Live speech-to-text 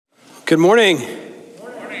Good morning.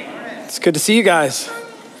 It's good to see you guys.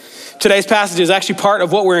 Today's passage is actually part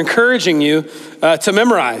of what we're encouraging you to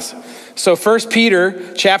memorize. So 1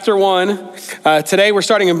 Peter chapter 1, today we're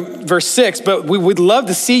starting in verse 6, but we would love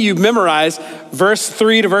to see you memorize verse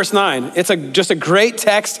 3 to verse 9. It's just a great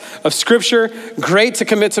text of scripture, great to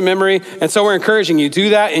commit to memory. And so we're encouraging you, do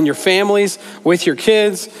that in your families, with your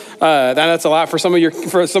kids. That's a lot for some of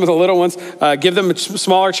the little ones. Give them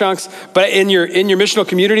smaller chunks, but in your missional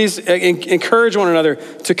communities, encourage one another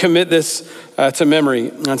to commit this to memory.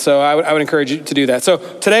 And so I would encourage you to do that. So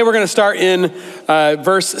today we're going to start in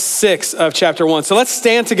verse 6 of chapter 1. So let's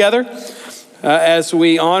stand together as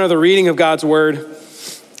we honor the reading of God's word.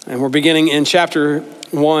 And we're beginning in chapter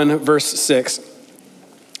 1, verse 6.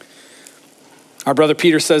 Our brother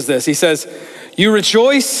Peter says this. He says, "You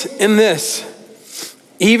rejoice in this,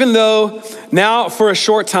 even though now for a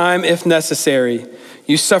short time, if necessary,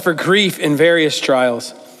 you suffer grief in various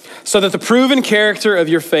trials, so that the proven character of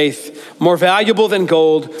your faith, more valuable than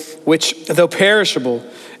gold, which, though perishable,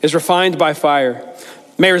 is refined by fire,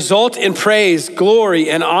 may result in praise, glory,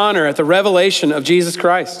 and honor at the revelation of Jesus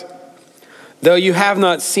Christ. Though you have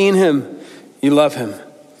not seen him, you love him.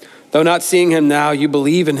 Though not seeing him now, you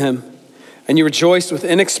believe in him, and you rejoice with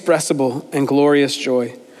inexpressible and glorious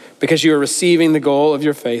joy, because you are receiving the goal of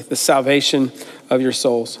your faith, the salvation of your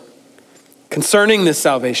souls. Concerning this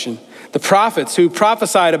salvation, the prophets who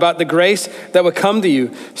prophesied about the grace that would come to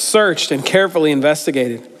you searched and carefully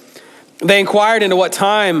investigated. They inquired into what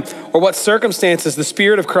time or what circumstances the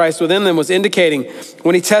Spirit of Christ within them was indicating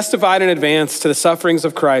when he testified in advance to the sufferings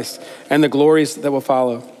of Christ and the glories that will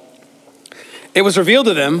follow. It was revealed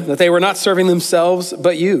to them that they were not serving themselves,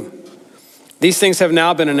 but you. These things have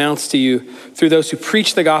now been announced to you through those who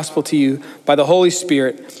preach the gospel to you by the Holy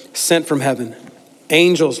Spirit sent from heaven.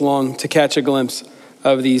 Angels long to catch a glimpse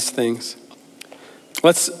of these things."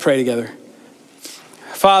 Let's pray together.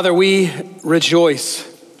 Father, we rejoice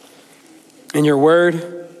in your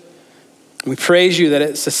word. We praise you that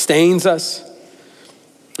it sustains us.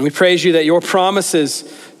 And we praise you that your promises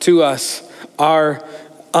to us are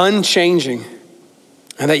unchanging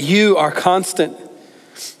and that you are constant.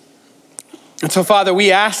 And so, Father,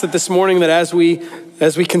 we ask that this morning that as we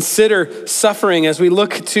consider suffering, as we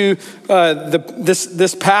look to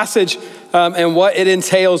this passage and what it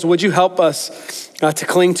entails, would you help us to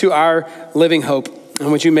cling to our living hope?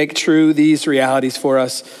 And would you make true these realities for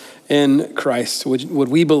us in Christ? Would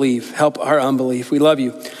we believe? Help our unbelief. We love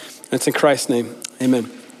you. And it's in Christ's name. Amen.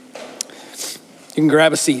 You can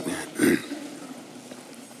grab a seat.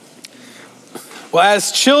 Well,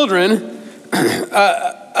 as children,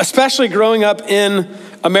 especially growing up in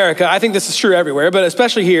America, I think this is true everywhere, but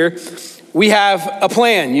especially here, we have a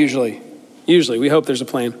plan usually. We hope there's a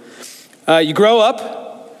plan. You grow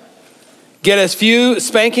up, get as few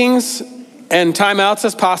spankings and timeouts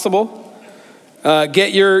as possible,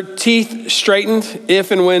 get your teeth straightened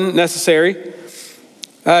if and when necessary,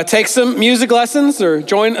 take some music lessons or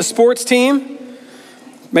join a sports team,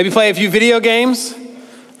 maybe play a few video games,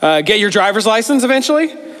 get your driver's license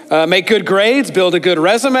eventually, make good grades, build a good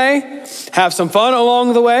resume, have some fun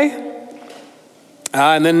along the way,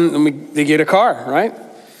 and then we get a car, right?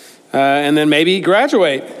 And then maybe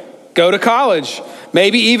graduate, go to college,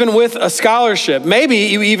 maybe even with a scholarship. Maybe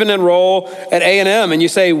you even enroll at A&M and you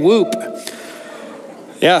say, whoop.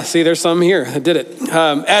 Yeah, see, there's some here that did it.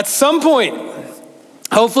 At some point,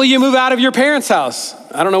 hopefully you move out of your parents' house.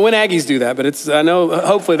 I don't know when Aggies do that, but I know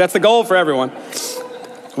hopefully that's the goal for everyone.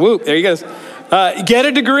 Whoop, there you go. Get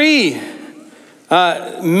a degree,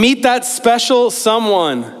 meet that special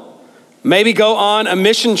someone, maybe go on a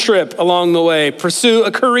mission trip along the way, pursue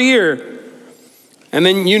a career, and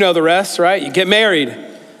then you know the rest, right? You get married,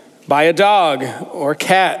 buy a dog or a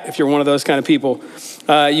cat if you're one of those kind of people.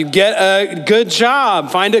 You get a good job,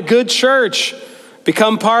 find a good church,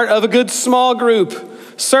 become part of a good small group,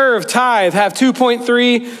 serve, tithe, have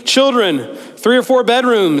 2.3 children, 3 or 4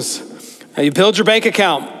 bedrooms. You build your bank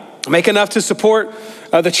account. Make enough to support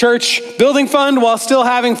the church building fund while still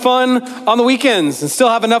having fun on the weekends and still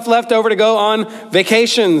have enough left over to go on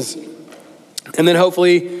vacations. And then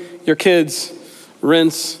hopefully your kids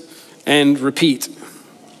rinse and repeat.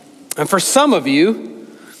 And for some of you,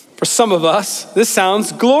 for some of us, this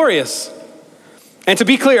sounds glorious. And to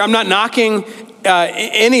be clear, I'm not knocking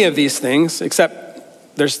any of these things,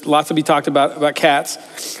 except there's lots to be talked about cats,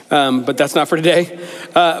 but that's not for today.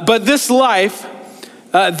 But this life,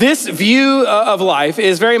 this view of life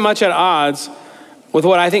is very much at odds with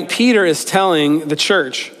what I think Peter is telling the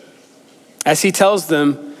church as he tells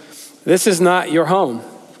them, this is not your home.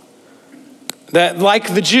 That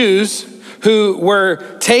like the Jews who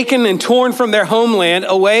were taken and torn from their homeland,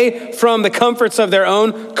 away from the comforts of their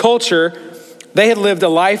own culture. They had lived a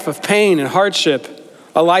life of pain and hardship,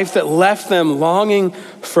 a life that left them longing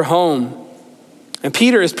for home. And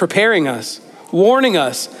Peter is preparing us, warning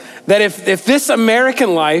us that if this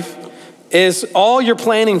American life is all you're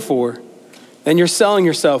planning for, then you're selling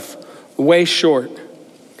yourself way short.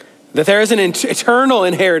 That there is an eternal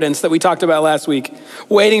inheritance that we talked about last week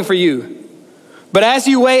waiting for you. But as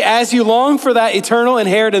you wait, as you long for that eternal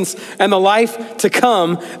inheritance and the life to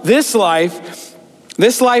come, this life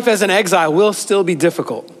as an exile will still be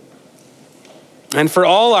difficult. And for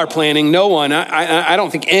all our planning, no one, I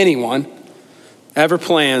don't think anyone, ever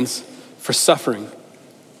plans for suffering.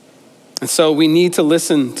 And so we need to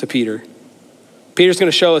listen to Peter. Peter's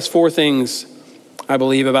going to show us 4 things, I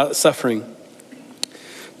believe, about suffering.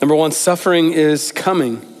 Number 1, suffering is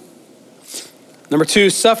coming. Number 2,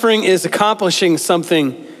 suffering is accomplishing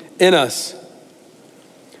something in us.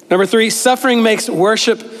 Number 3, suffering makes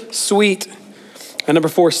worship sweet. And number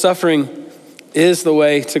 4, suffering is the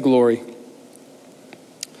way to glory.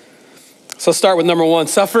 So let's start with number 1,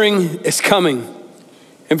 suffering is coming.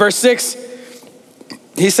 In verse 6,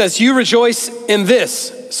 he says, you rejoice in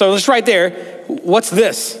this. So just right there, what's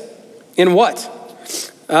this? In what?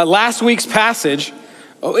 Last week's passage,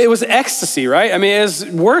 it was ecstasy, right? I mean, it was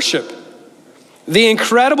worship. The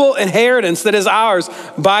incredible inheritance that is ours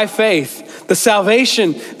by faith. The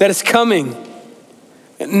salvation that is coming.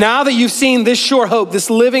 Now that you've seen this sure hope, this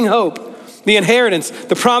living hope, the inheritance,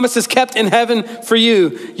 the promises kept in heaven for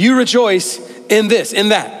you, you rejoice in this, in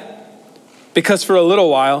that. Because for a little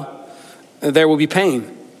while, there will be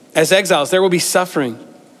pain. As exiles, there will be suffering.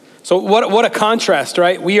 So what a contrast,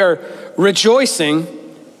 right? We are rejoicing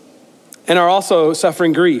and are also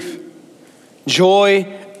suffering grief.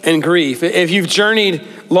 Joy and grief. If you've journeyed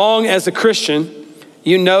long as a Christian,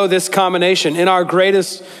 you know this combination. In our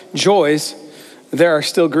greatest joys, there are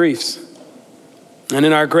still griefs. And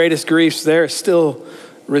in our greatest griefs, there is still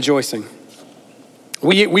rejoicing.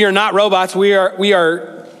 We are not robots. We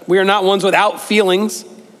are not ones without feelings.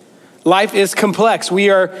 Life is complex. We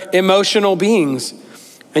are emotional beings.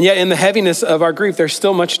 And yet in the heaviness of our grief, there's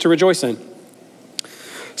still much to rejoice in.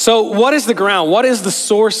 So what is the ground? What is the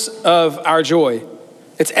source of our joy?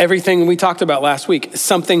 It's everything we talked about last week.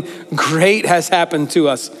 Something great has happened to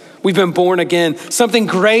us. We've been born again. Something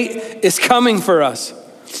great is coming for us.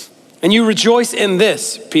 And you rejoice in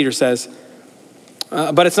this, Peter says.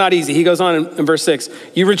 But it's not easy. He goes on in verse 6.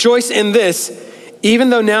 You rejoice in this,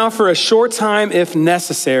 even though now for a short time, if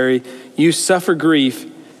necessary, you suffer grief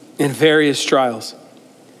in various trials.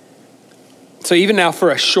 So even now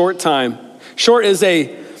for a short time. Short is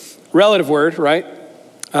a relative word, right?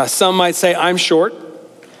 Some might say I'm short,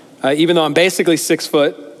 even though I'm basically 6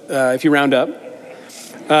 foot, if you round up.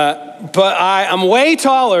 But I'm way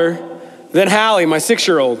taller than Hallie, my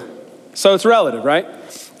 6-year-old. So it's relative, right?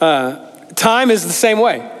 Time is the same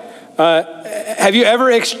way. Have you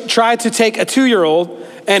ever tried to take a 2-year-old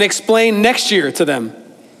and explain next year to them?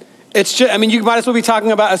 It's just, you might as well be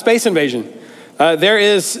talking about a space invasion. There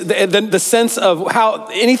is the sense of how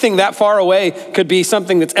anything that far away could be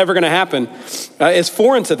something that's ever going to happen is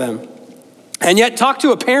foreign to them. And yet talk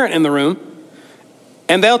to a parent in the room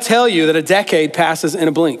and they'll tell you that a decade passes in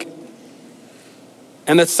a blink.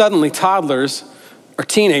 And that suddenly toddlers are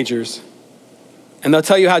teenagers. And they'll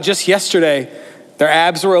tell you how just yesterday their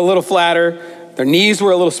abs were a little flatter, their knees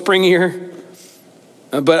were a little springier.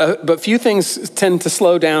 But few things tend to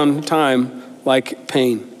slow down time like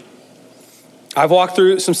pain. I've walked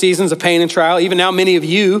through some seasons of pain and trial. Even now, many of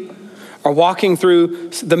you are walking through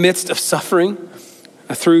the midst of suffering,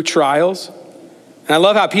 through trials. And I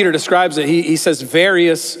love how Peter describes it. He says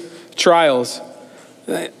various trials.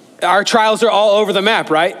 Our trials are all over the map,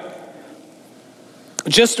 right?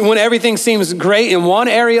 Just when everything seems great in one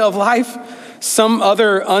area of life, some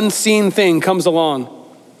other unseen thing comes along.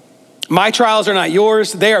 My trials are not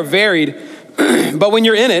yours. They are varied. But when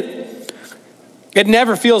you're in it, it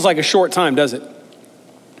never feels like a short time, does it?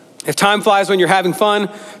 If time flies when you're having fun,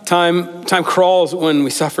 time crawls when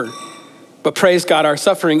we suffer. But praise God, our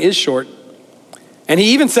suffering is short. And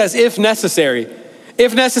he even says, if necessary.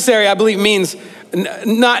 If necessary, I believe means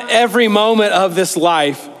not every moment of this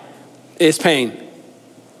life is pain.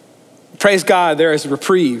 Praise God, there is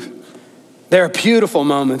reprieve. There are beautiful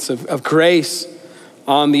moments of grace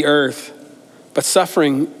on the earth. But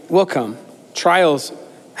suffering will come. Trials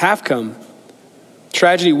have come.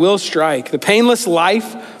 Tragedy will strike. The painless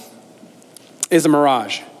life is a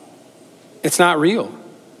mirage. It's not real.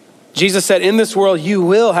 Jesus said, in this world, you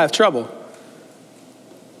will have trouble.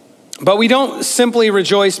 But we don't simply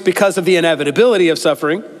rejoice because of the inevitability of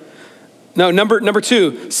suffering. No, number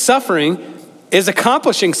two, suffering is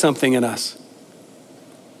accomplishing something in us.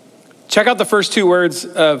 Check out the first two words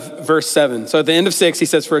of verse 7. So at the end of 6, he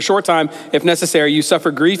says, for a short time, if necessary, you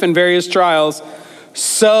suffer grief and various trials,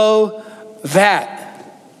 so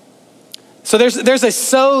that. So there's a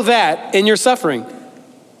so that in your suffering.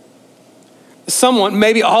 Someone,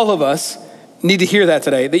 maybe all of us, need to hear that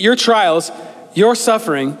today, that your trials, your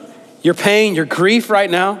suffering, your pain, your grief right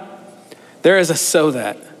now, there is a so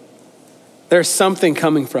that. There's something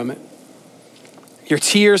coming from it. Your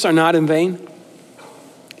tears are not in vain.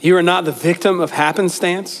 You are not the victim of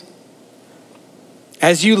happenstance.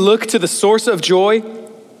 As you look to the source of joy,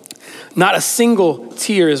 not a single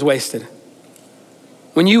tear is wasted.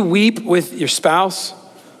 When you weep with your spouse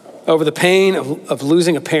over the pain of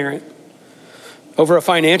losing a parent, over a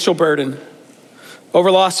financial burden,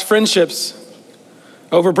 over lost friendships,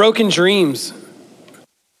 over broken dreams,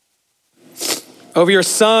 over your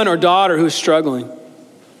son or daughter who's struggling,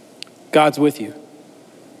 God's with you.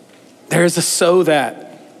 There is a so that.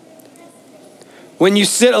 When you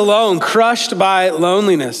sit alone, crushed by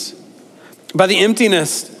loneliness, by the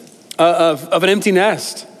emptiness of an empty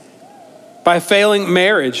nest, by a failing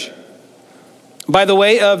marriage, by the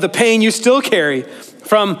weight of the pain you still carry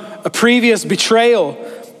from a previous betrayal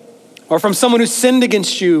or from someone who sinned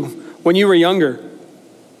against you when you were younger,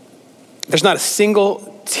 there's not a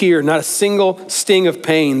single tear, not a single sting of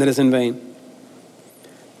pain that is in vain.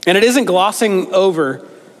 And it isn't glossing over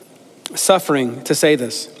suffering to say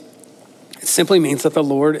this. It simply means that the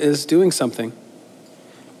Lord is doing something.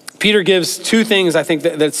 Peter gives two things I think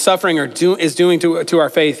that suffering is doing to our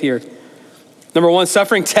faith here. Number one,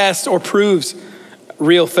 suffering tests or proves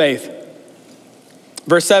real faith.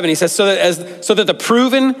 Verse 7, he says, so that the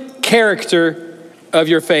proven character of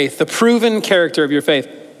your faith, the proven character of your faith.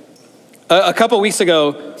 A couple weeks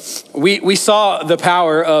ago, we saw the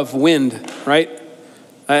power of wind, right?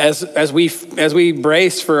 As we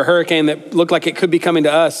braced for a hurricane that looked like it could be coming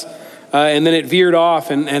to us, and then it veered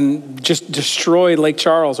off and just destroyed Lake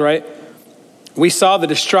Charles, right? We saw the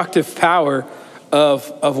destructive power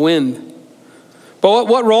of wind. But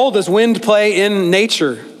what role does wind play in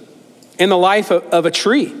nature, in the life of a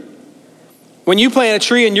tree? When you plant a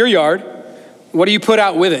tree in your yard, what do you put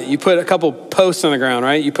out with it? You put a couple posts on the ground,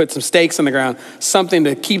 right? You put some stakes on the ground, something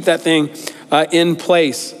to keep that thing in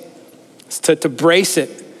place, to brace it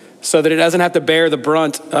so that it doesn't have to bear the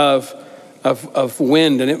brunt of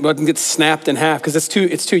wind and it doesn't get snapped in half because it's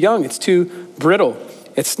too young, it's too brittle,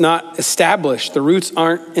 it's not established, the roots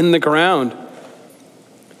aren't in the ground.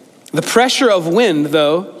 The pressure of wind,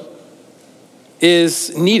 though,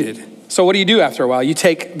 is needed. So what do you do after a while? You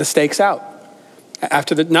take the stakes out.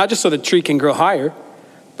 Not just so the tree can grow higher,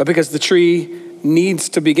 but because the tree needs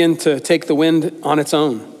to begin to take the wind on its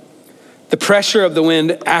own. The pressure of the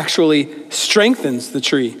wind actually strengthens the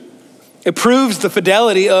tree. It proves the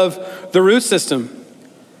fidelity of the root system.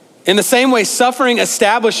 In the same way, suffering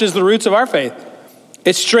establishes the roots of our faith.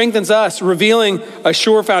 It strengthens us, revealing a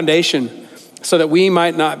sure foundation so that we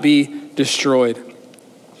might not be destroyed.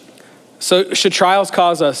 So should trials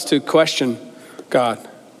cause us to question God?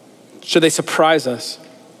 Should they surprise us?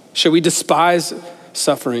 Should we despise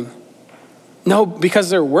suffering? No,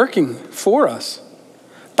 because they're working for us.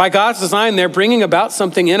 By God's design, they're bringing about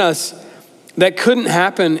something in us that couldn't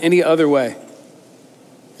happen any other way.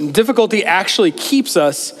 And difficulty actually keeps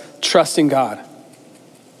us trusting God.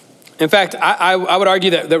 In fact, I would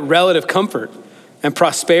argue that relative comfort and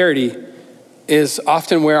prosperity is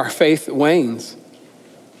often where our faith wanes.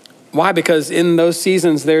 Why? Because in those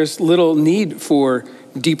seasons, there's little need for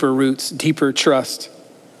deeper roots, deeper trust.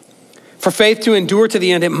 For faith to endure to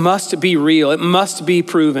the end, it must be real. It must be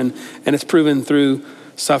proven, and it's proven through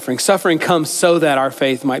suffering. Suffering comes so that our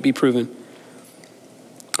faith might be proven.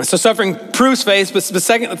 So suffering proves faith, but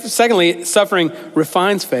secondly, suffering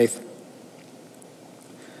refines faith.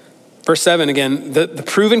 Verse 7 again, the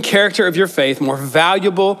proven character of your faith, more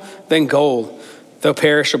valuable than gold, though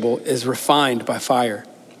perishable, is refined by fire.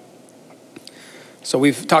 So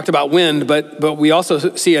we've talked about wind, but we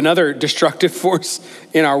also see another destructive force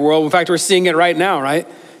in our world. In fact, we're seeing it right now, right?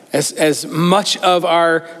 As much of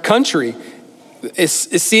our country is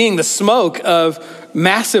seeing the smoke of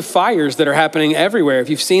massive fires that are happening everywhere. If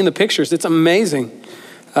you've seen the pictures, it's amazing,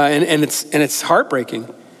 and it's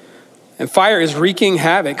heartbreaking. And fire is wreaking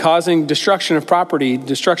havoc, causing destruction of property,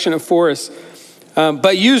 destruction of forests.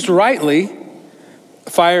 But used rightly,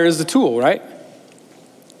 fire is the tool, right?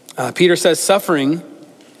 Peter says suffering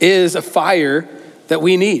is a fire that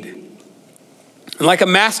we need. And like a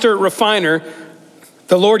master refiner,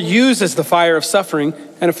 the Lord uses the fire of suffering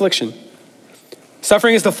and affliction.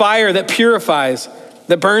 Suffering is the fire that purifies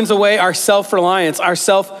that burns away our self-reliance, our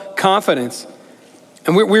self-confidence.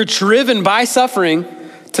 And we're driven by suffering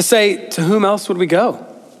to say, to whom else would we go?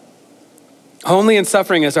 Only in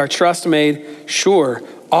suffering is our trust made sure.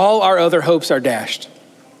 All our other hopes are dashed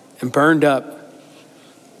and burned up.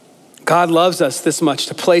 God loves us this much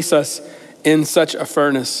to place us in such a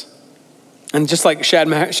furnace. And just like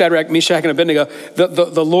Shadrach, Meshach, and Abednego,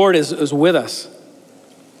 the Lord is with us.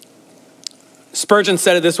 Spurgeon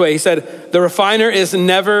said it this way. He said, the refiner is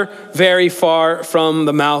never very far from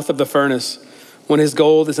the mouth of the furnace when his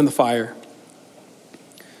gold is in the fire.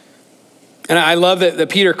 And I love that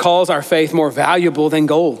Peter calls our faith more valuable than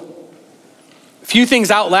gold. Few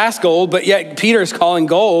things outlast gold, but yet Peter is calling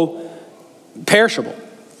gold perishable.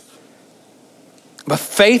 But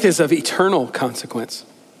faith is of eternal consequence.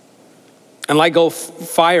 And like gold,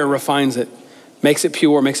 fire refines it, makes it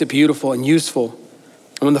pure, makes it beautiful and useful.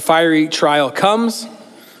 And when the fiery trial comes,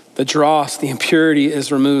 the dross, the impurity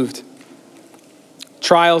is removed.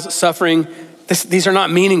 Trials, suffering, these are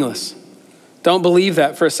not meaningless. Don't believe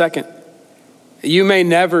that for a second. You may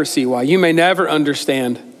never see why. You may never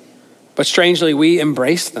understand. But strangely, we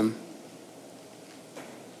embrace them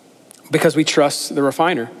because we trust the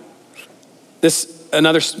refiner.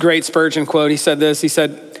 Another great Spurgeon quote, he said this. He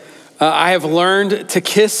said, I have learned to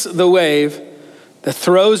kiss the wave that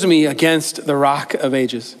throws me against the rock of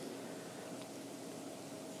ages.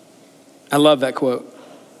 I love that quote.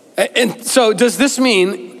 And so does this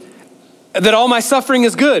mean that all my suffering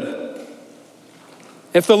is good?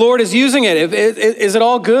 If the Lord is using it, is it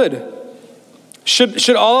all good?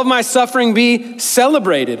 Should all of my suffering be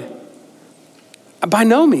celebrated? By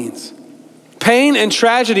no means. Pain and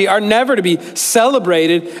tragedy are never to be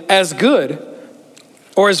celebrated as good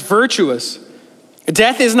or as virtuous.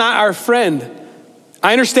 Death is not our friend.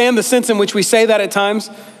 I understand the sense in which we say that at times,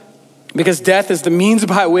 because death is the means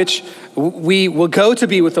by which we will go to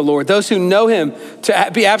be with the Lord. Those who know him,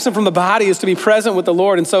 to be absent from the body is to be present with the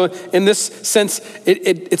Lord. And so in this sense,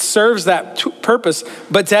 it serves that purpose,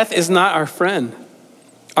 but death is not our friend.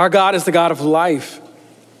 Our God is the God of life,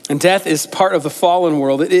 and death is part of the fallen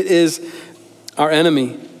world. It is our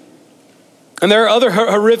enemy. And there are other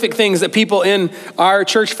horrific things that people in our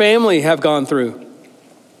church family have gone through.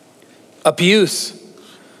 Abuse,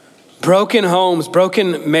 broken homes,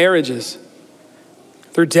 broken marriages,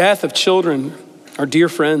 through death of children, our dear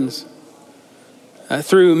friends,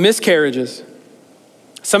 through miscarriages.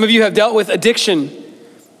 Some of you have dealt with addiction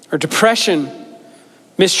or depression,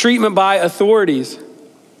 mistreatment by authorities.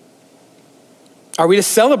 Are we to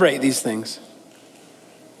celebrate these things?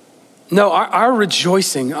 No, our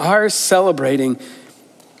rejoicing, our celebrating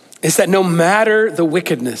is that no matter the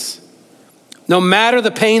wickedness, no matter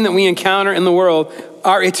the pain that we encounter in the world,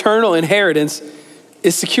 our eternal inheritance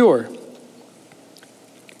is secure.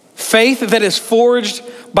 Faith that is forged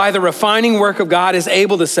by the refining work of God is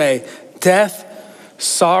able to say, death,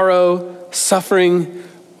 sorrow, suffering,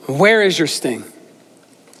 where is your sting?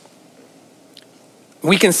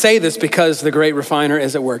 We can say this because the great refiner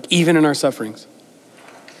is at work, even in our sufferings.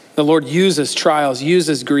 The Lord uses trials,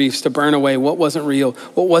 uses griefs to burn away what wasn't real,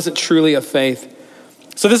 what wasn't truly of faith.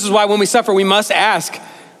 So this is why when we suffer, we must ask,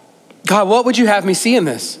 God, what would you have me see in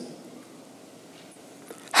this?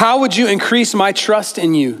 How would you increase my trust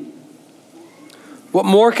in you? What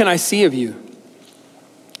more can I see of you?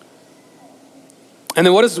 And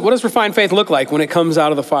then what does refined faith look like when it comes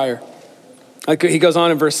out of the fire? Like he goes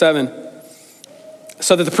on in verse 7.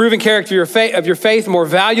 So that the proven character of your faith, more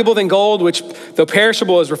valuable than gold, which though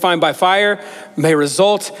perishable is refined by fire, may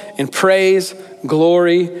result in praise,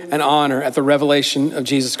 glory, and honor at the revelation of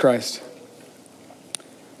Jesus Christ.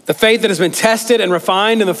 The faith that has been tested and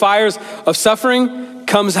refined in the fires of suffering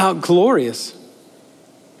comes out glorious.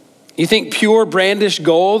 You think pure brandished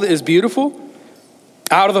gold is beautiful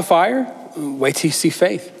out of the fire? Wait till you see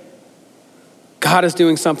faith. God is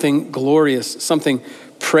doing something glorious, something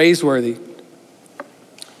praiseworthy.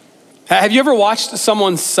 Have you ever watched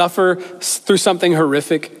someone suffer through something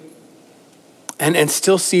horrific and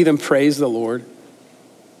still see them praise the Lord?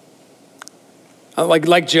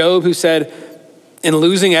 Like Job, who said, in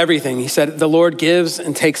losing everything, he said, the Lord gives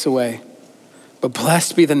and takes away, but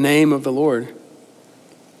blessed be the name of the Lord.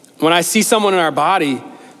 When I see someone in our body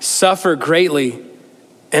suffer greatly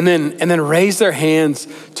and then raise their hands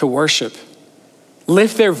to worship,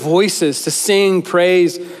 lift their voices to sing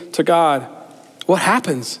praise to God, what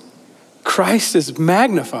happens? Christ is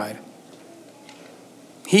magnified.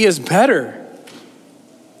 He is better.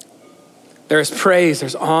 There is praise,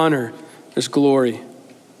 there's honor, there's glory.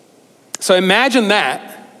 So imagine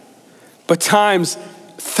that, but times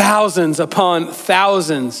thousands upon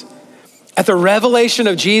thousands At the revelation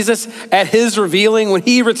of Jesus, at his revealing, when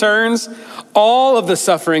he returns, all of the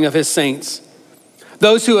suffering of his saints,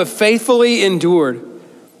 those who have faithfully endured,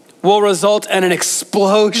 will result in an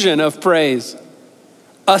explosion of praise,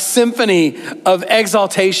 a symphony of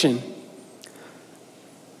exaltation.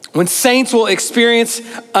 When saints will experience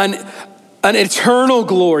an eternal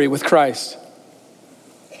glory with Christ,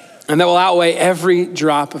 and that will outweigh every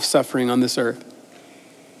drop of suffering on this earth.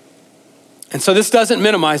 And so this doesn't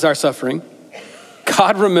minimize our suffering.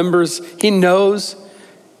 God remembers, he knows.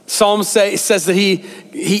 Psalm says that he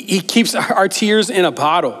keeps our tears in a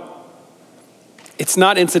bottle. It's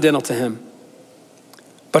not incidental to him.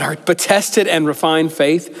 But tested and refined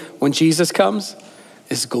faith, when Jesus comes,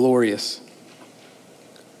 is glorious.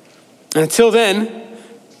 And until then,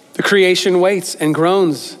 the creation waits and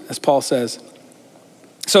groans, as Paul says.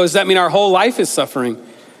 So does that mean our whole life is suffering?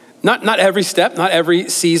 Not every step, not every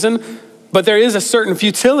season, but there is a certain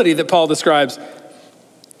futility that Paul describes.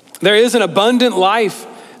 There is an abundant life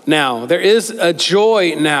now. There is a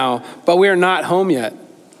joy now, but we are not home yet.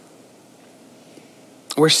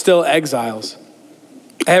 We're still exiles.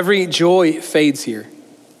 Every joy fades here.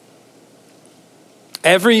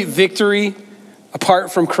 Every victory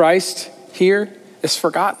apart from Christ here is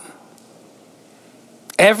forgotten.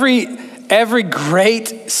 Every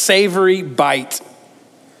great savory bite,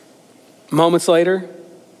 moments later,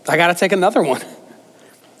 I got to take another one.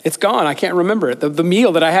 It's gone. I can't remember it. The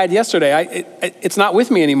meal that I had yesterday, it's not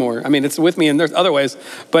with me anymore. I mean, it's with me in there's other ways,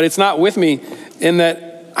 but it's not with me in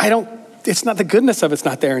that it's not the goodness of it's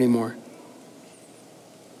not there anymore.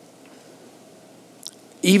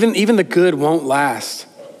 Even the good won't last.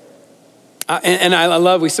 And I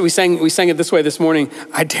love, we sang it this way this morning.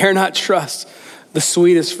 I dare not trust the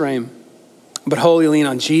sweetest frame, but wholly lean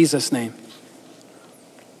on Jesus' name.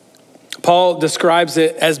 Paul describes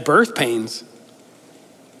it as birth pains.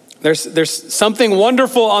 There's something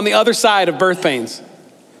wonderful on the other side of birth pains,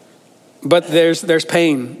 but there's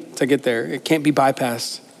pain to get there. It can't be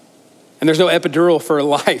bypassed. And there's no epidural for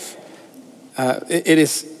life.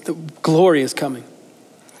 The glory is coming.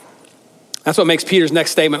 That's what makes Peter's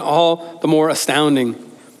next statement all the more astounding.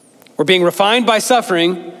 We're being refined by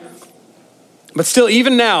suffering, but still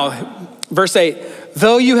even now, verse 8,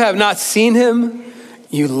 though you have not seen him,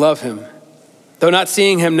 you love him. Though not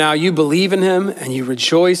seeing him now, you believe in him and you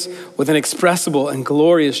rejoice with inexpressible and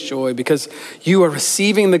glorious joy because you are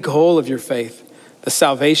receiving the goal of your faith, the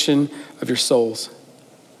salvation of your souls.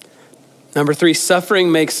 Number 3,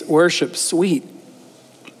 suffering makes worship sweet.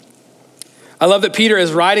 I love that Peter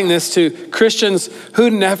is writing this to Christians who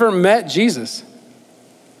never met Jesus.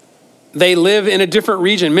 They live in a different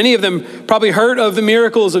region. Many of them probably heard of the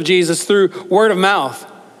miracles of Jesus through word of mouth.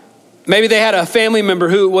 Maybe they had a family member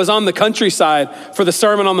who was on the countryside for the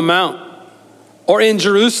Sermon on the Mount, or in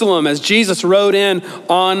Jerusalem as Jesus rode in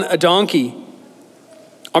on a donkey.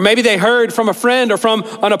 Or maybe they heard from a friend or from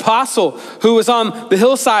an apostle who was on the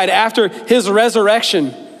hillside after his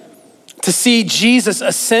resurrection to see Jesus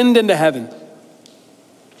ascend into heaven.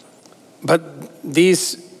 But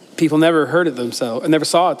these people never heard it themselves and never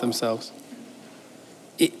saw it themselves.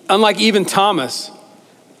 Unlike even Thomas,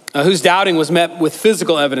 whose doubting was met with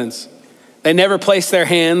physical evidence. They never placed their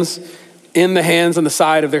hands in the hands and the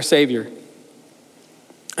side of their Savior.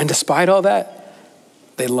 And despite all that,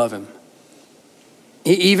 they love him.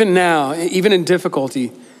 Even now, even in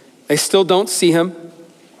difficulty, they still don't see him,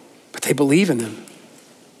 but they believe in him.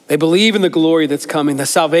 They believe in the glory that's coming, the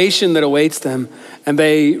salvation that awaits them, and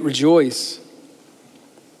they rejoice.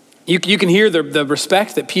 You can hear the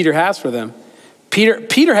respect that Peter has for them.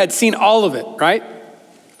 Peter had seen all of it, right?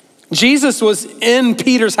 Jesus was in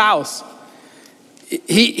Peter's house.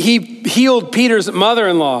 He healed Peter's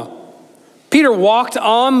mother-in-law. Peter walked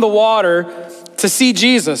on the water to see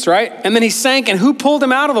Jesus, right? And then he sank, and who pulled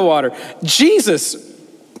him out of the water? Jesus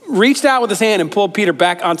reached out with his hand and pulled Peter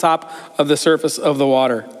back on top of the surface of the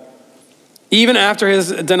water. Even after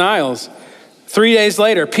his denials, 3 days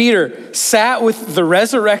later, Peter sat with the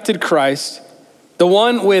resurrected Christ, the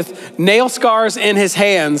one with nail scars in his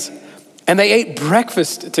hands, and they ate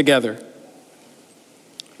breakfast together.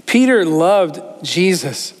 Peter loved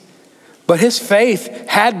Jesus, but his faith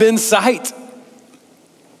had been sight.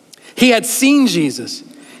 He had seen Jesus.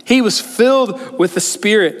 He was filled with the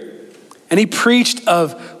Spirit, and he preached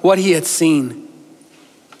of what he had seen.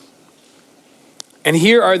 And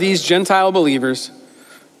here are these Gentile believers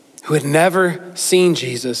who had never seen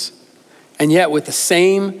Jesus, and yet with the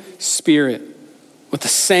same Spirit, with the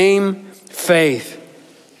same faith,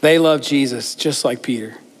 they love Jesus just like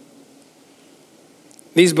Peter.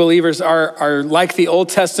 These believers are like the Old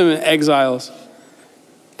Testament exiles,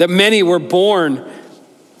 that many were born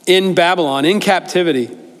in Babylon, in captivity,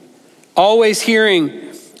 always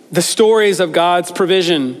hearing the stories of God's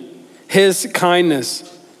provision, his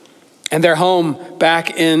kindness, and their home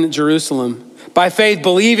back in Jerusalem. By faith,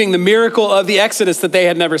 believing the miracle of the Exodus that they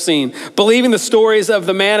had never seen, believing the stories of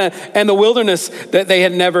the manna and the wilderness that they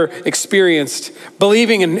had never experienced,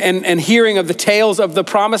 believing and hearing of the tales of the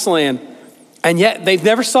promised land, and yet they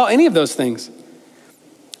never saw any of those things.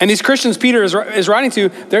 And these Christians Peter is writing to,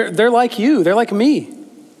 they're like you, they're like me.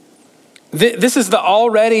 This is the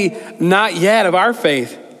already not yet of our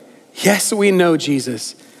faith. Yes, we know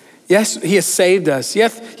Jesus. Yes, he has saved us.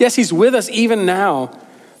 Yes, he's with us even now.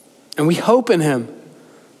 And we hope in him.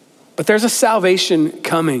 But there's a salvation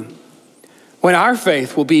coming when our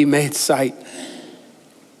faith will be made sight.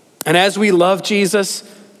 And as we love Jesus,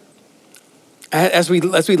 as we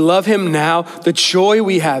love him now, the joy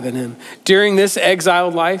we have in him during this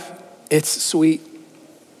exiled life, it's sweet.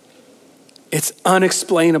 It's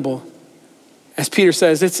unexplainable. As Peter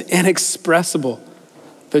says, it's inexpressible,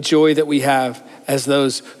 the joy that we have as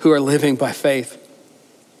those who are living by faith.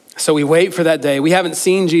 So we wait for that day. We haven't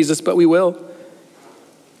seen Jesus, but we will.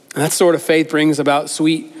 And that sort of faith brings about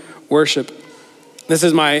sweet worship. This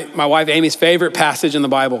is my wife Amy's favorite passage in the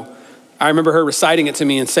Bible. I remember her reciting it to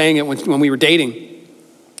me and saying it when we were dating.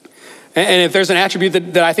 And if there's an attribute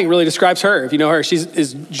that I think really describes her, if you know her,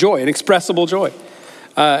 is joy, inexpressible joy.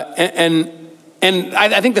 And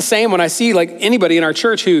I think the same when I see like anybody in our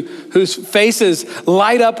church whose faces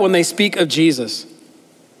light up when they speak of Jesus.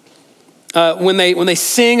 When they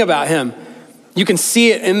sing about him, you can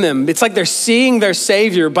see it in them. It's like they're seeing their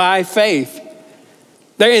Savior by faith.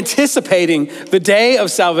 They're anticipating the day of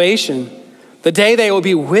salvation, the day they will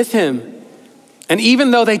be with him. And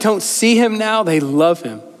even though they don't see him now, they love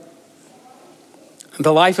him.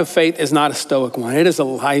 The life of faith is not a stoic one. It is a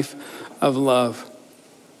life of love.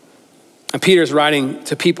 And Peter's writing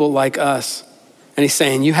to people like us, and he's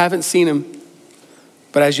saying, you haven't seen him,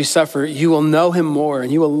 but as you suffer, you will know him more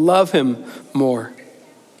and you will love him more.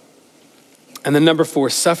 And then number 4,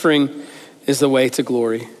 suffering is the way to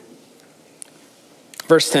glory.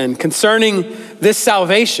 Verse 10, concerning this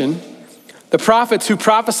salvation, the prophets who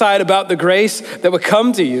prophesied about the grace that would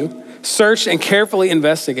come to you searched and carefully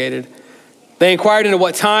investigated. They inquired into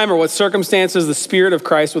what time or what circumstances the Spirit of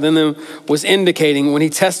Christ within them was indicating when he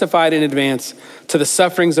testified in advance to the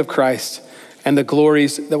sufferings of Christ and the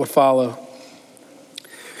glories that would follow.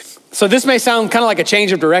 So this may sound kind of like a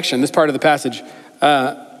change of direction, this part of the passage,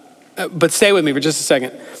 but stay with me for just a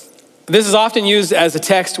second. This is often used as a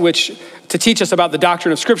text to teach us about the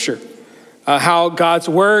doctrine of Scripture, how God's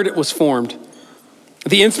word was formed,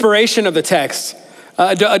 the inspiration of the text,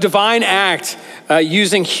 a divine act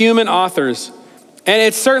using human authors. And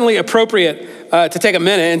it's certainly appropriate to take a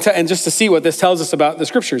minute and just to see what this tells us about the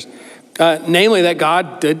Scriptures, namely that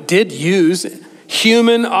God did use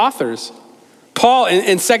human authors. Paul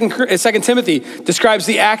in 2 Timothy describes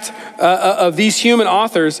the act of these human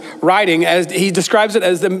authors writing as he describes it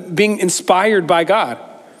as them being inspired by God.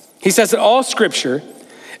 He says that all Scripture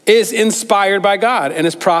is inspired by God and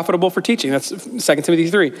is profitable for teaching. That's 2 Timothy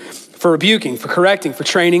 3. For rebuking, for correcting, for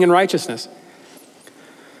training in righteousness.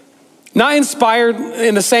 Not inspired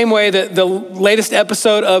in the same way that the latest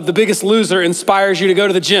episode of The Biggest Loser inspires you to go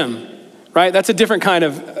to the gym, right? That's a different kind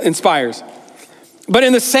of inspires. But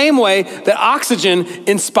in the same way that oxygen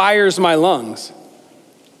inspires my lungs.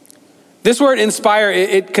 This word inspire,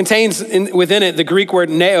 it contains within it the Greek word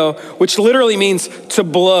neo, which literally means to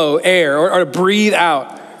blow air or to breathe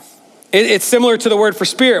out. It's similar to the word for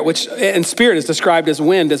spirit, which in spirit is described as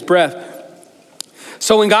wind, as breath.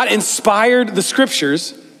 So when God inspired the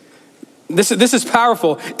Scriptures, this is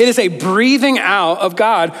powerful. It is a breathing out of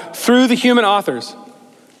God through the human authors.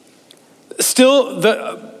 Still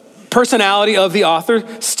the personality of the author,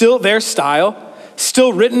 still their style,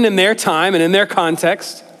 still written in their time and in their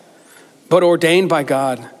context, but ordained by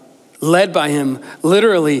God, led by him.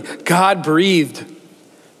 Literally, God breathed.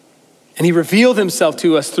 And he revealed himself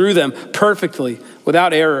to us through them perfectly,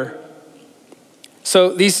 without error.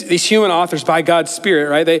 So these human authors, by God's Spirit,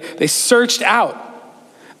 right? They searched out.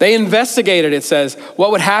 They investigated, it says,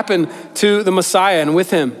 what would happen to the Messiah and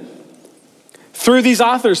with him. Through these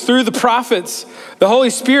authors, through the prophets, the Holy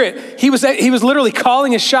Spirit, he was literally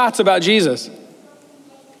calling his shots about Jesus.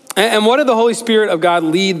 And what did the Holy Spirit of God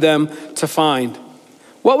lead them to find?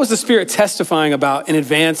 What was the Spirit testifying about in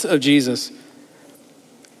advance of Jesus?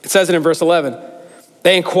 It says it in verse 11.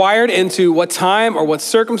 They inquired into what time or what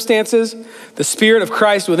circumstances the Spirit of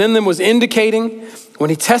Christ within them was indicating when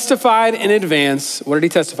he testified in advance. What did he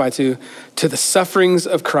testify to? To the sufferings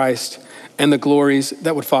of Christ and the glories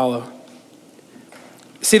that would follow.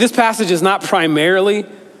 See, this passage is not primarily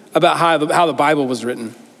about how the Bible was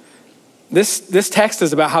written. This text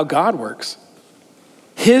is about how God works.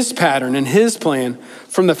 His pattern and his plan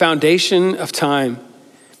from the foundation of time.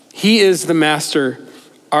 He is the master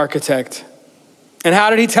architect. And how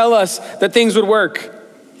did he tell us that things would work?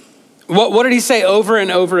 What did he say over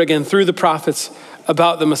and over again through the prophets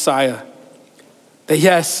about the Messiah? That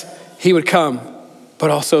yes, he would come,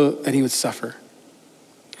 but also that he would suffer.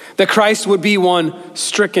 That Christ would be one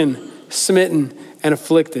stricken, smitten, and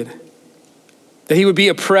afflicted. That he would be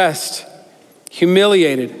oppressed,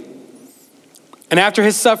 humiliated. And after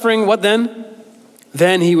his suffering, what then?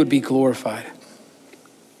 Then he would be glorified.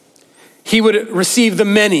 He would receive the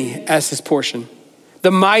many as his portion,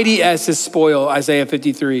 the mighty as his spoil, Isaiah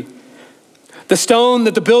 53. The stone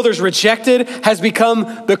that the builders rejected has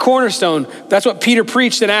become the cornerstone. That's what Peter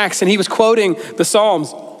preached in Acts, and he was quoting the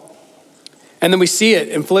Psalms. And then we see it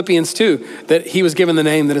in Philippians 2, that he was given the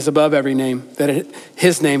name that is above every name, that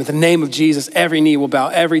his name, at the name of Jesus, every knee will bow,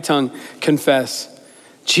 every tongue confess.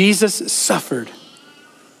 Jesus suffered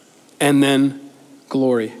and then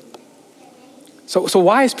glory. So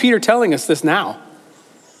why is Peter telling us this now?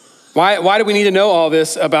 Why do we need to know all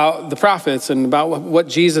this about the prophets and about what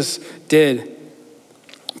Jesus did?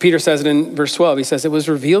 Peter says it in verse 12. He says, it was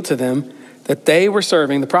revealed to them that they were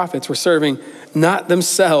serving, the prophets were serving not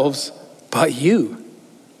themselves, but you.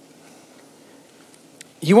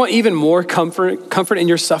 You want even more comfort in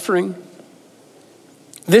your suffering?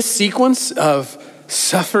 This sequence of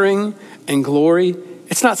suffering and glory,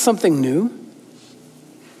 it's not something new.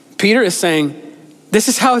 Peter is saying, this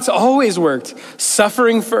is how it's always worked.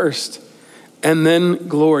 Suffering first and then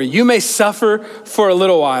glory. You may suffer for a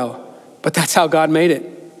little while, but that's how God made it.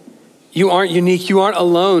 You aren't unique. You aren't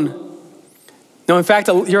alone. No, in fact,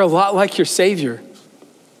 you're a lot like your Savior.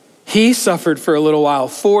 He suffered for a little while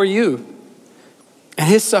for you, and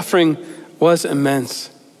his suffering was immense.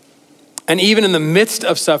 And even in the midst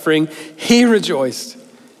of suffering, he rejoiced.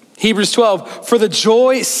 Hebrews 12, for the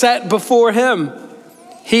joy set before him,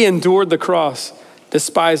 he endured the cross,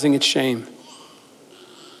 despising its shame.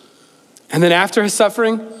 And then after his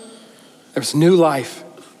suffering, there was new life,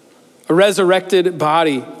 a resurrected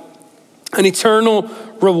body, an eternal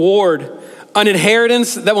reward, an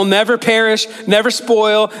inheritance that will never perish, never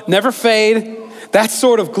spoil, never fade. That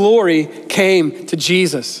sort of glory came to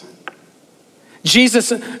Jesus.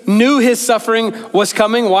 Jesus knew his suffering was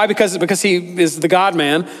coming. Why? Because he is the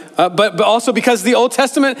God-man, but also because the Old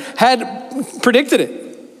Testament had predicted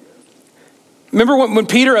it. Remember when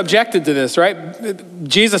Peter objected to this, right?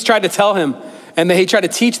 Jesus tried to tell him, and he tried to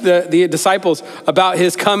teach the disciples about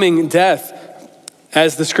his coming death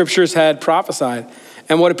as the scriptures had prophesied.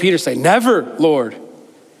 And what did Peter say? Never, Lord.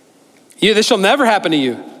 This shall never happen to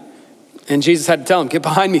you. And Jesus had to tell him, get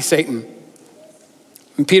behind me, Satan.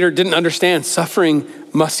 And Peter didn't understand suffering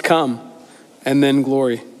must come and then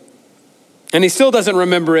glory. And he still doesn't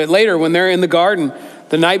remember it later when they're in the garden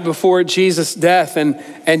the night before Jesus' death,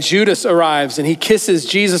 and Judas arrives and he kisses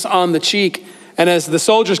Jesus on the cheek. And as the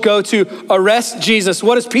soldiers go to arrest Jesus,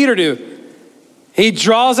 what does Peter do? He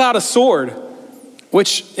draws out a sword,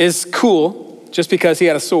 which is cool just because he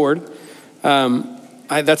had a sword.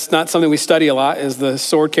 That's not something we study a lot, is the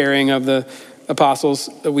sword carrying of the apostles.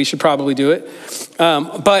 We should probably do it.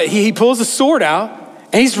 But he pulls a sword out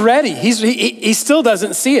and he's ready. He still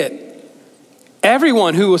doesn't see it.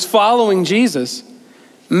 Everyone who was following Jesus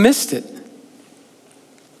missed it.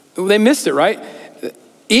 They missed it, right?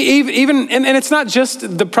 Even and it's not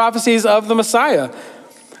just the prophecies of the Messiah.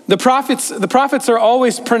 The prophets are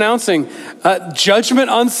always pronouncing judgment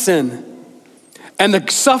on sin and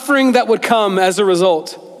the suffering that would come as a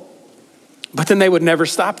result. But then they would never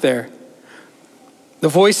stop there. The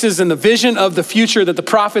voices and the vision of the future that the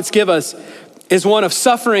prophets give us is one of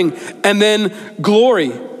suffering and then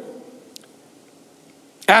glory.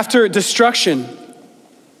 After destruction,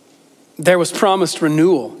 there was promised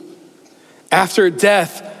renewal. After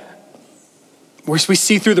death, we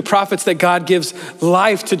see through the prophets that God gives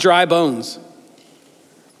life to dry bones.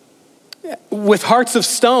 With hearts of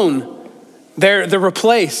stone, they're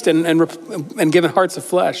replaced and given hearts of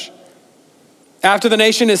flesh. After the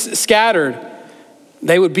nation is scattered,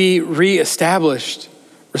 they would be reestablished,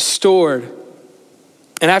 restored.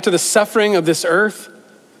 And after the suffering of this earth,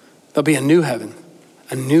 there'll be a new heaven,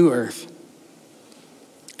 a new earth.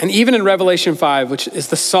 And even in Revelation 5, which is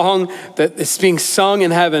the song that is being sung in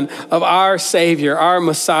heaven of our Savior, our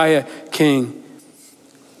Messiah King,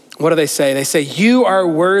 what do they say? They say, you are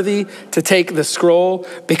worthy to take the scroll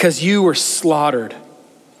because you were slaughtered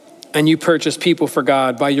and you purchased people for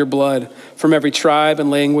God by your blood from every tribe and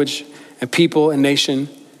language and people and nation.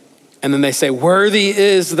 And then they say, worthy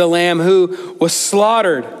is the Lamb who was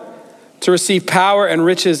slaughtered to receive power and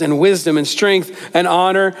riches and wisdom and strength and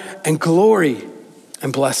honor and glory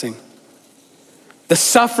and blessing. The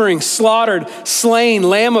suffering, slaughtered, slain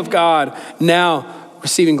Lamb of God, now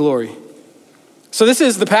receiving glory. So this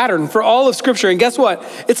is the pattern for all of Scripture. And guess what?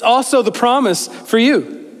 It's also the promise for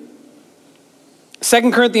you.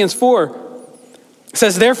 2 Corinthians 4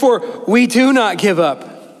 says, therefore, we do not give up.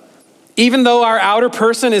 Even though our outer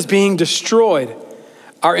person is being destroyed,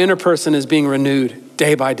 our inner person is being renewed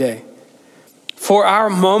day by day. For our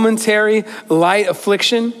momentary light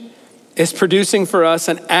affliction is producing for us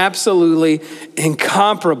an absolutely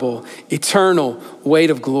incomparable, eternal weight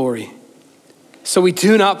of glory. So we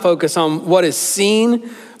do not focus on what is seen,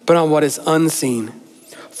 but on what is unseen.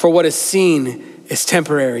 For what is seen is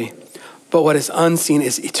temporary, but what is unseen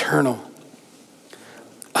is eternal.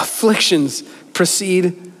 Afflictions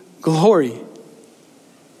precede glory.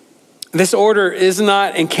 This order is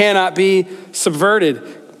not and cannot be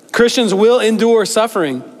subverted. Christians will endure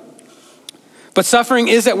suffering, but suffering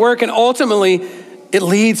is at work, and ultimately it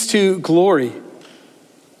leads to glory.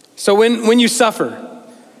 So when you suffer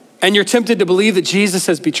and you're tempted to believe that Jesus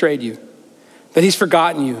has betrayed you, that he's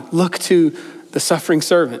forgotten you, look to the suffering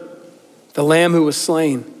servant, the Lamb who was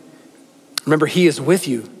slain. Remember, he is with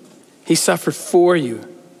you. He suffered for you,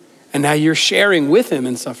 and now you're sharing with him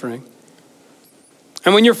in suffering.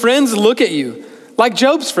 And when your friends look at you, like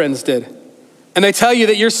Job's friends did, and they tell you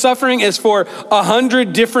that your suffering is for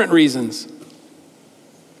 100 different reasons.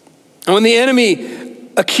 And when the enemy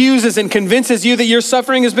accuses and convinces you that your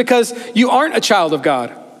suffering is because you aren't a child of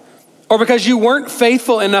God, or because you weren't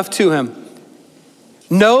faithful enough to him,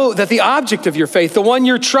 know that the object of your faith, the one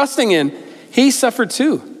you're trusting in, he suffered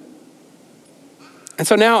too. And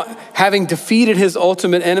so now, having defeated his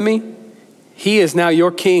ultimate enemy, he is now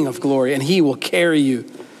your King of glory, and he will carry you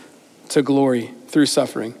to glory through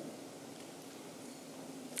suffering.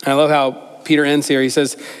 I love how Peter ends here. He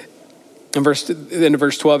says, in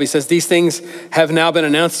verse 12, he says, these things have now been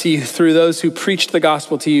announced to you through those who preached the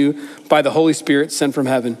gospel to you by the Holy Spirit sent from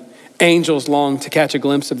heaven. Angels long to catch a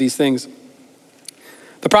glimpse of these things.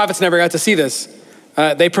 The prophets never got to see this.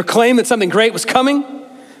 They proclaimed that something great was coming.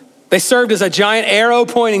 They served as a giant arrow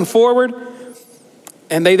pointing forward.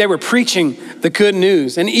 And they were preaching the good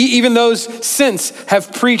news. And even those since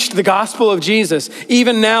have preached the gospel of Jesus,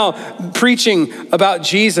 even now preaching about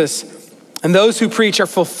Jesus. And those who preach are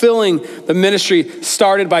fulfilling the ministry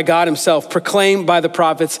started by God himself, proclaimed by the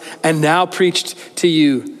prophets, and now preached to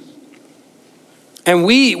you. And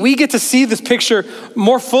we get to see this picture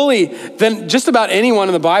more fully than just about anyone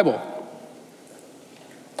in the Bible.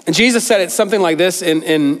 And Jesus said it something like this,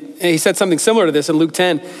 he said something similar to this in Luke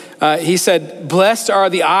 10. He said, blessed are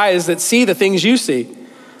the eyes that see the things you see.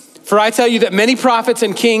 For I tell you that many prophets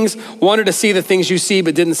and kings wanted to see the things you see,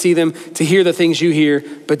 but didn't see them, to hear the things you hear,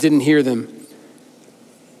 but didn't hear them.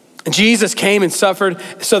 And Jesus came and suffered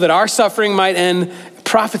so that our suffering might end.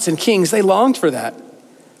 Prophets and kings, they longed for that.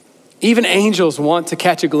 Even angels want to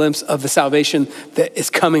catch a glimpse of the salvation that is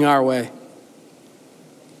coming our way.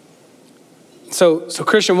 So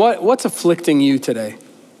Christian, what's afflicting you today?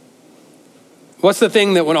 What's the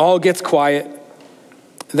thing that when all gets quiet,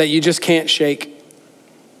 that you just can't shake?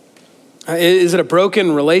 Is it a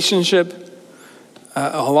broken relationship,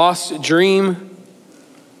 a lost dream,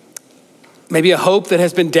 maybe a hope that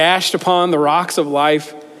has been dashed upon the rocks of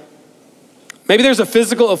life? Maybe there's a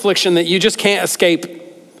physical affliction that you just can't escape.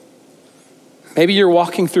 Maybe you're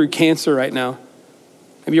walking through cancer right now.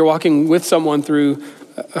 Maybe you're walking with someone through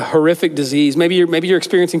a horrific disease. Maybe you're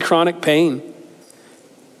experiencing chronic pain.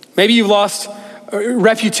 Maybe you've lost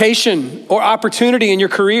reputation or opportunity in your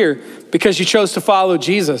career because you chose to follow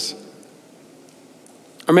Jesus.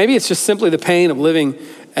 Or maybe it's just simply the pain of living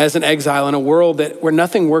as an exile in a world where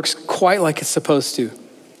nothing works quite like it's supposed to,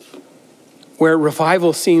 where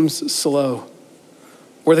revival seems slow,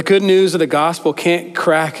 where the good news of the gospel can't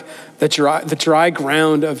crack the dry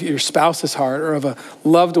ground of your spouse's heart or of a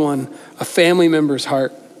loved one, a family member's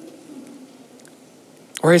heart.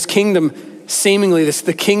 Or his kingdom, seemingly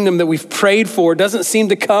the kingdom that we've prayed for, doesn't seem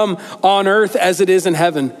to come on earth as it is in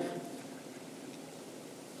heaven.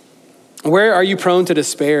 Where are you prone to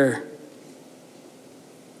despair?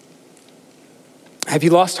 Have you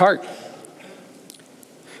lost heart?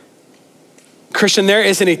 Christian, there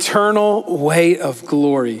is an eternal weight of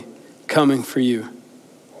glory coming for you.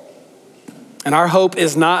 And our hope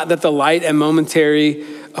is not that the light and momentary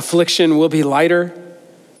affliction will be lighter,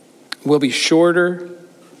 will be shorter.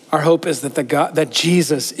 Our hope is that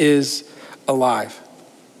Jesus is alive.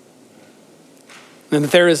 And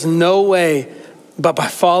that there is no way but by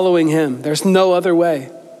following him. There's no other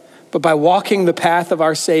way but by walking the path of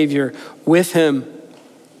our Savior with him.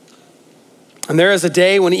 And there is a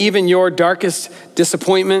day when even your darkest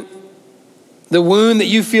disappointment, the wound that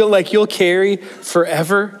you feel like you'll carry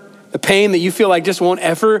forever, the pain that you feel like just won't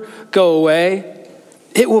ever go away,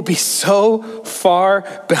 it will be so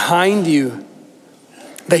far behind you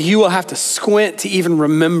that you will have to squint to even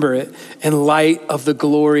remember it in light of the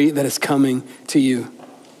glory that is coming to you.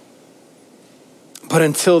 But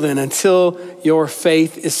until then, until your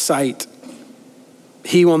faith is sight,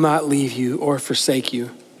 he will not leave you or forsake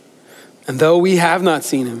you. And though we have not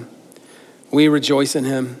seen him, we rejoice in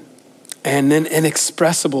him, and an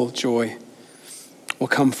inexpressible joy will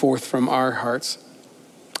come forth from our hearts.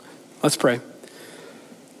 Let's pray.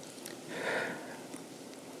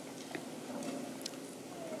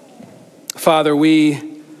 Father,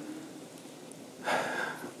 we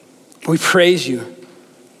praise you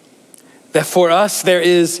that for us there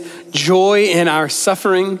is joy in our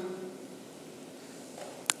suffering,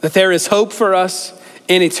 that there is hope for us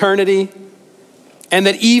in eternity, and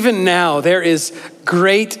that even now there is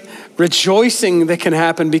great rejoicing that can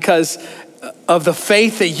happen because of the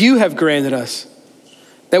faith that you have granted us,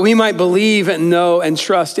 that we might believe and know and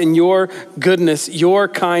trust in your goodness, your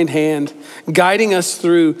kind hand, guiding us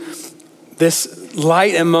through this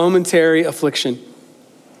light and momentary affliction.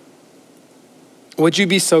 Would you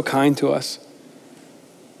be so kind to us?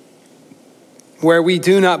 Where we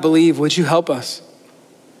do not believe, would you help us?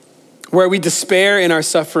 Where we despair in our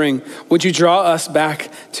suffering, would you draw us back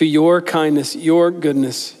to your kindness, your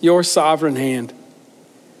goodness, your sovereign hand?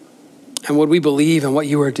 And would we believe in what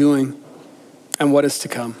you are doing and what is to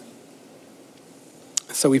come?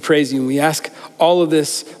 So we praise you and we ask all of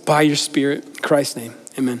this by your Spirit. In Christ's name,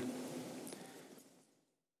 amen.